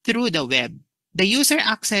through the web. The user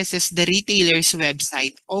accesses the retailer's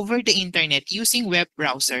website over the internet using web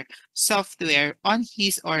browser software on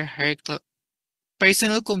his or her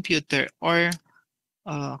personal computer or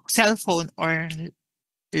cell phone or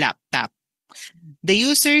laptop. The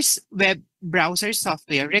user's web browser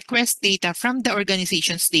software requests data from the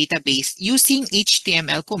organization's database using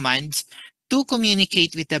HTML commands to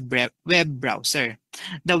communicate with the web browser.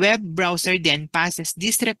 The web browser then passes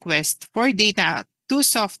this request for data to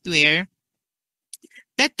software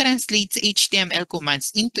that translates HTML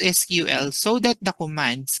commands into SQL so that the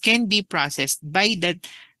commands can be processed by the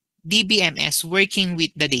DBMS working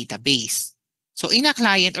with the database. So in a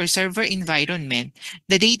client or server environment,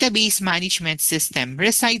 the database management system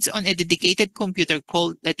resides on a dedicated computer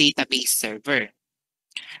called the database server.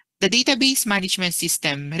 The database management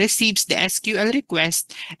system receives the SQL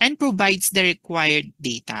request and provides the required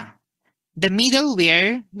data. The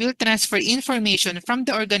middleware will transfer information from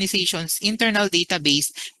the organization's internal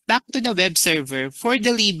database back to the web server for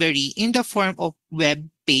delivery in the form of web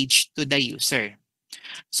page to the user.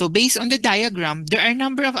 So based on the diagram, there are a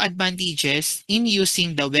number of advantages in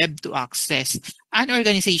using the web to access an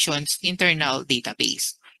organization's internal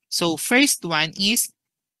database. So first one is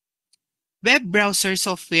web browser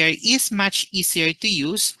software is much easier to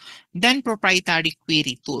use than proprietary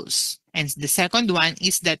query tools. And the second one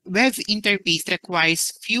is that web interface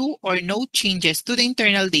requires few or no changes to the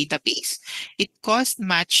internal database. It costs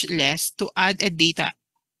much less to add a data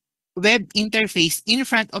web interface in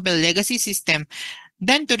front of a legacy system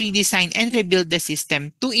than to redesign and rebuild the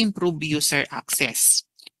system to improve user access.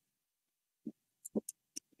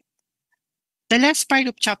 The last part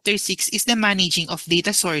of Chapter 6 is the managing of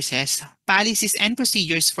data sources. Policies and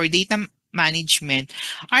procedures for data management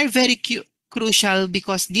are very crucial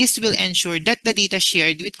because this will ensure that the data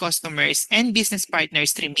shared with customers and business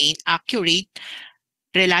partners remain accurate,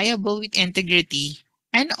 reliable with integrity,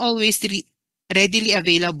 and always readily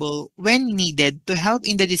available when needed to help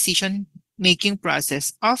in the decision-making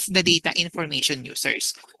process of the data information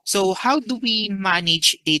users. So how do we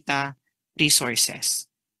manage data resources?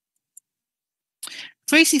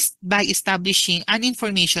 First is by establishing an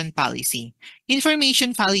information policy.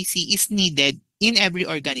 Information policy is needed in every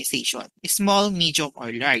organization, small, medium,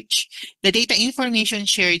 or large. The data information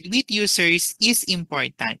shared with users is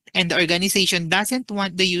important, and the organization doesn't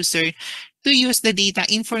want the user to use the data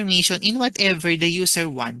information in whatever the user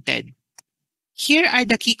wanted. Here are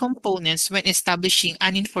the key components when establishing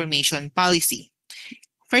an information policy.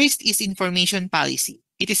 First is information policy.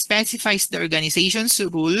 It specifies the organization's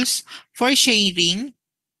rules for sharing,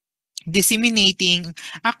 disseminating,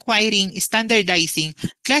 acquiring, standardizing,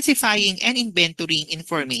 classifying, and inventorying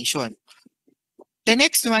information. The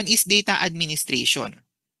next one is data administration.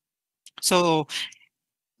 So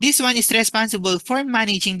this one is responsible for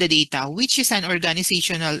managing the data, which is an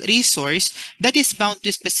organizational resource that is bound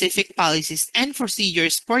to specific policies and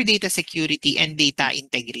procedures for data security and data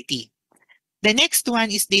integrity. The next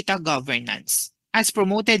one is data governance. As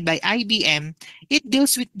promoted by IBM, it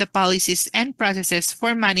deals with the policies and processes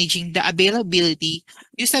for managing the availability,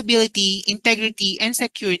 usability, integrity, and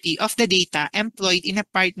security of the data employed in a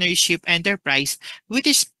partnership enterprise with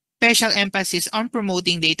a special emphasis on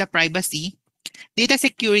promoting data privacy, data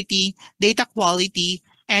security, data quality,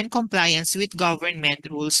 and compliance with government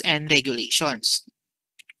rules and regulations.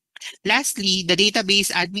 Lastly, the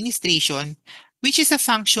database administration, which is a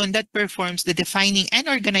function that performs the defining and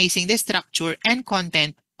organizing the structure and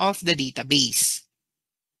content of the database.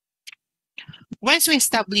 Once we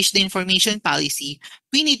establish the information policy,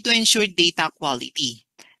 we need to ensure data quality.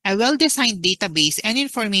 A well-designed database and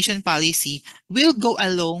information policy will go a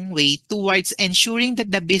long way towards ensuring that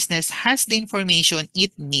the business has the information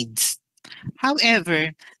it needs.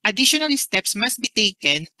 However, additional steps must be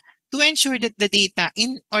taken to ensure that the data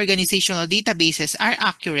in organizational databases are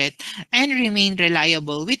accurate and remain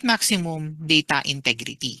reliable with maximum data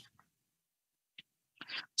integrity.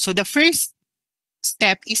 So the first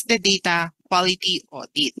step is the data quality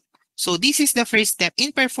audit. So this is the first step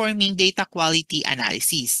in performing data quality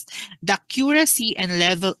analysis. The accuracy and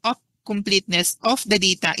level of completeness of the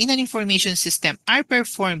data in an information system are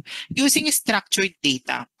performed using structured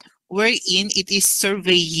data, wherein it is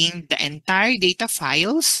surveying the entire data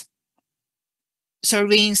files,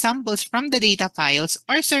 surveying samples from the data files,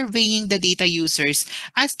 or surveying the data users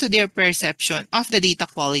as to their perception of the data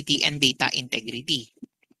quality and data integrity.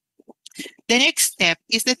 The next step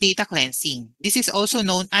is the data cleansing. This is also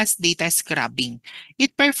known as data scrubbing.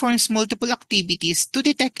 It performs multiple activities to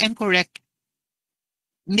detect and correct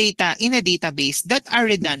data in a database that are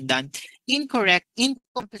redundant, incorrect,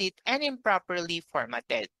 incomplete, and improperly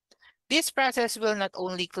formatted. This process will not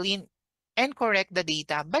only clean and correct the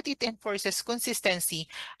data, but it enforces consistency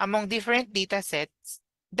among different data sets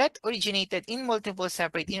that originated in multiple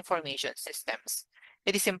separate information systems.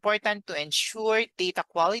 It is important to ensure data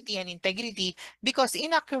quality and integrity because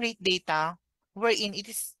inaccurate data wherein it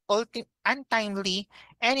is untimely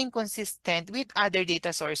and inconsistent with other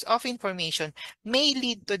data source of information may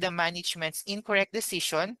lead to the management's incorrect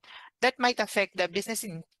decision that might affect the business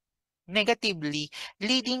negatively,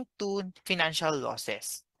 leading to financial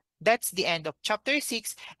losses. That's the end of chapter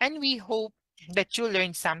 6, and we hope that you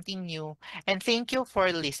learned something new, and thank you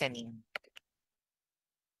for listening.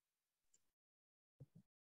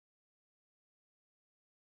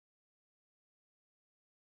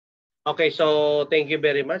 Okay, so thank you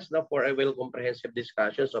very much, no, for a well comprehensive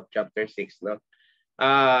discussions of chapter 6, no.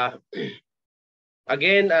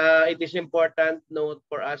 Again, it is important note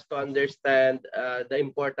for us to understand the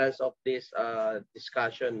importance of this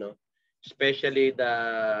discussion, no? Especially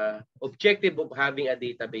the objective of having a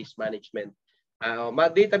database management,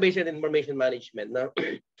 database and information management. No?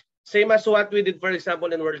 Same as what we did, for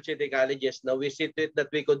example, in World City Colleges. Now we see to it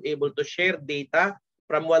that we could able to share data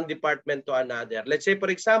from one department to another. Let's say,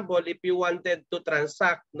 for example, if you wanted to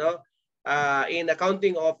transact, no, in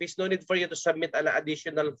accounting office, no need for you to submit an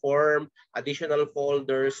additional form, additional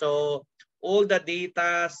folder. So all the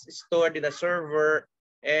data stored in a server,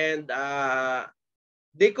 and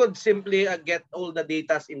they could simply get all the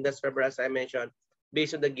data in the server, as I mentioned,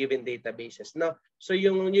 based on the given databases. No, so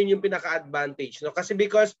yun yung pinaka-advantage. No, kasi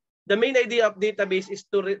because the main idea of database is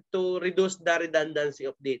to reduce the redundancy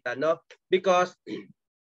of data. No, because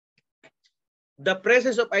the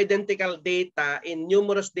presence of identical data in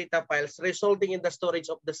numerous data files resulting in the storage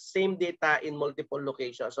of the same data in multiple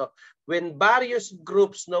locations. So when various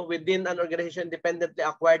groups, no, within an organization independently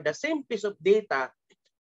acquire the same piece of data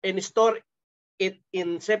and store it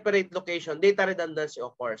in separate location, data redundancy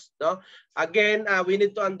occurs. No? Again, we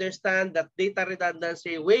need to understand that data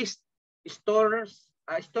redundancy waste store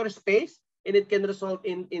space, and it can result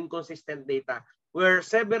in inconsistent data, where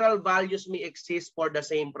several values may exist for the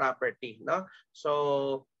same property. No?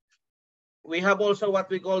 So we have also what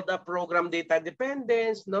we call the program data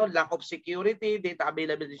dependence, no, lack of security, data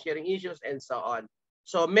availability sharing issues, and so on.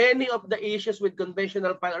 So many of the issues with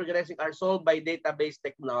conventional file organizing are solved by database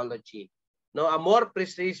technology. No, a more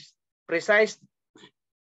precise,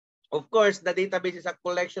 of course, the database is a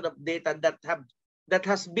collection of data that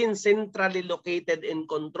has been centrally located and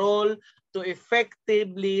controlled to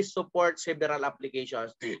effectively support several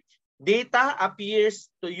applications. Data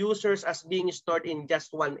appears to users as being stored in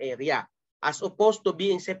just one area, as opposed to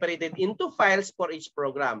being separated into files for each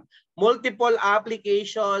program. Multiple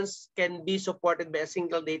applications can be supported by a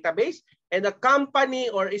single database, and a company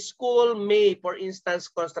or a school may, for instance,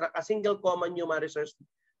 construct a single common human resource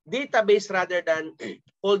database rather than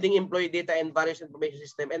holding employee data and various information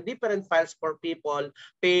system and different files for people,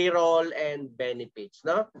 payroll, and benefits.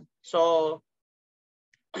 No? So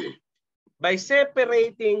by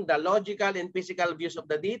separating the logical and physical views of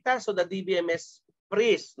the data, so the DBMS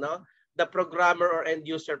frees, no, the programmer or end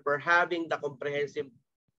user for having the comprehensive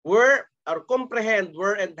comprehend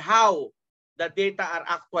where and how the data are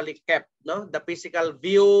actually kept. No, the physical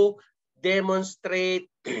view demonstrate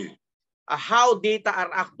how data are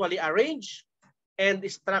actually arranged and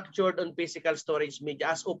structured on physical storage media,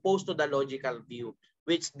 as opposed to the logical view,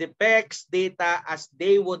 which depicts data as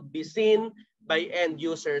they would be seen by end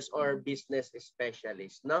users or business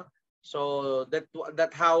specialists. No, so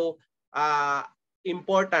that how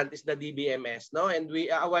important is the DBMS. No, and we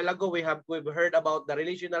a while ago we've heard about the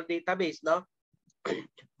relational database. No,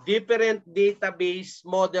 different database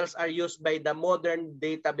models are used by the modern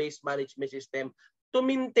database management system to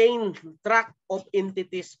maintain track of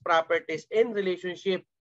entities, properties, and relationship.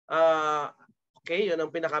 Okay, yun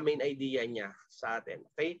ang pinaka-main idea niya sa atin.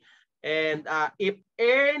 Okay, and if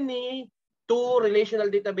any two relational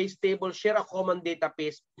database tables share a common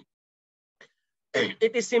database,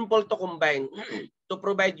 it is simple to combine to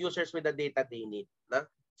provide users with the data they need. Na?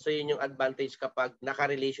 So yun yung advantage kapag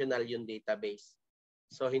naka-relational yung database.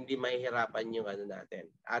 So hindi mahihirapan yung natin,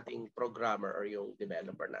 ating programmer or yung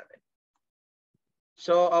developer natin.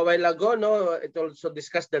 So a while ago, no, it also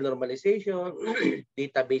discussed the normalization,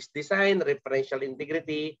 database design, referential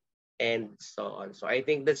integrity, and so on. So I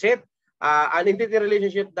think that's it. An entity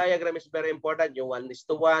relationship diagram is very important. Yung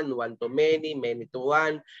 1:1, 1-to-many,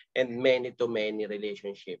 many-to-one, and many-to-many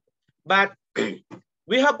relationship. But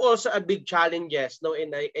we have also a big challenges, no, in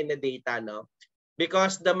the data, no,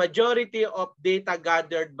 because the majority of data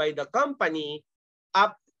gathered by the company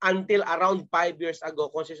up until around 5 years ago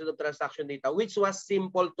consisted of transaction data, which was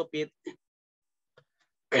simple to fit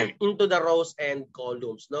into the rows and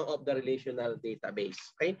columns, no, of the relational database.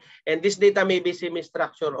 Okay, and this data may be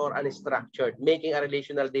semi-structured or unstructured, making a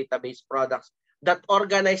relational database products that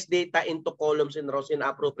organize data into columns and rows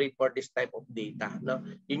inappropriate for this type of data. No,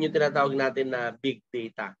 yun yung tinatawag natin na big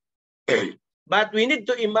data. But we need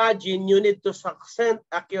to imagine you need to send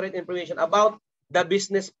accurate information about the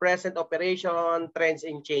business present operation, trends,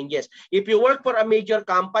 and changes. If you work for a major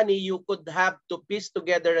company, you could have to piece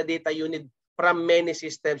together the data you need from many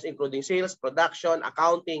systems, including sales, production,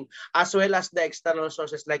 accounting, as well as the external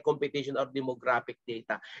sources like competition or demographic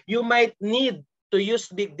data. You might need to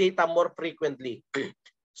use big data more frequently.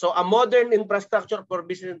 So a modern infrastructure for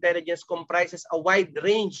business intelligence comprises a wide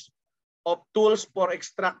range of tools for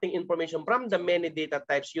extracting information from the many data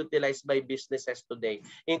types utilized by businesses today,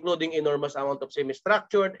 including enormous amount of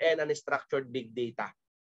semi-structured and unstructured big data.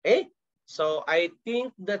 Okay? So I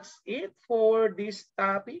think that's it for this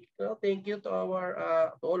topic. So thank you to our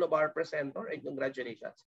to all of our presenters and congratulations.